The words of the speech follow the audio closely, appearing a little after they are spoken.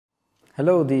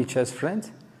Hello dear chess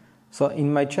friends. So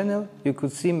in my channel you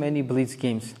could see many blitz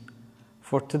games.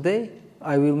 For today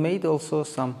I will make also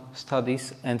some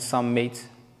studies and some mates.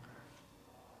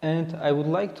 And I would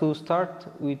like to start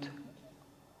with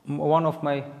one of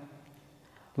my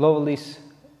loveliest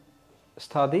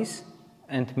studies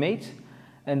and mates.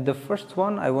 And the first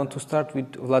one I want to start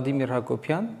with Vladimir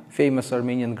Akopian, famous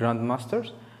Armenian grandmaster,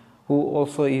 who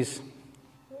also is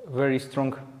very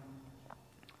strong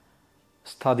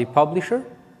study publisher,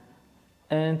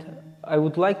 and I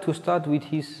would like to start with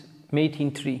his mate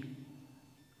in 3.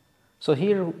 So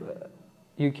here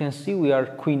you can see we are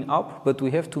queen up, but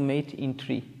we have to mate in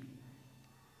 3.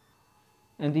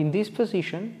 And in this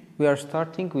position we are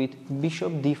starting with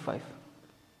bishop d5.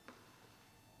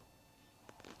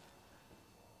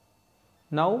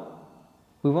 Now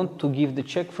we want to give the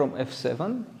check from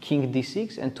f7, king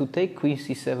d6, and to take queen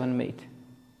c7 mate,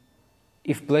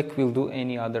 if black will do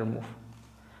any other move.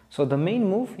 So the main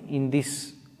move in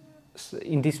this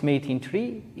mate in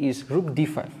 3 is rook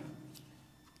d5.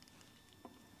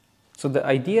 So the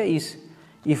idea is,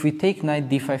 if we take knight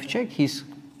d5 check,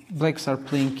 blacks are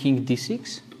playing king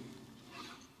d6,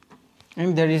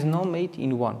 and there is no mate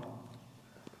in 1.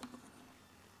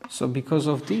 So because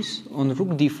of this, on rook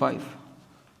d5,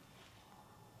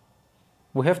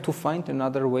 we have to find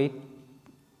another way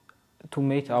to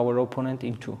mate our opponent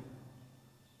in 2.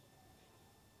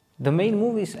 The main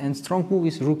move is, and strong move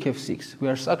is, rook f6. We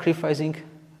are sacrificing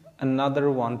another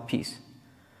one piece.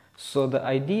 So the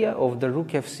idea of the rook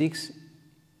f6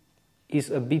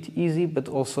 is a bit easy but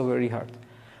also very hard.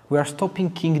 We are stopping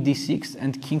king d6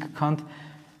 and king can't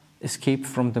escape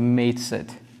from the mate set.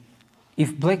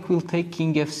 If black will take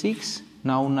king f6,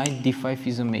 now knight d5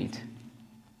 is a mate.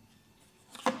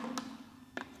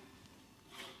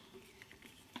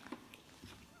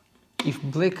 If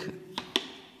black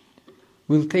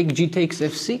will take g takes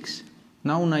f6,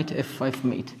 now knight f5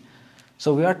 mate.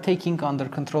 So we are taking under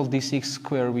control d6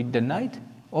 square with the knight.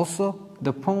 Also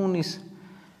the pawn is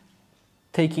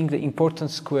taking the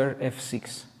important square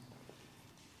f6.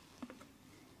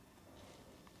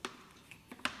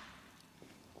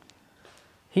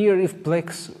 Here if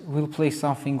blacks will play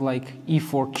something like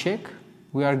e4 check,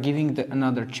 we are giving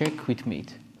another check with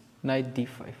mate, knight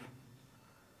d5.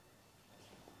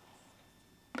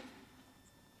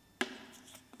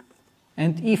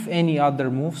 And if any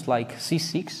other moves like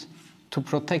c6 to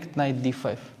protect knight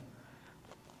d5,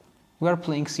 we are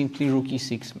playing simply rook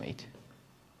e6 mate.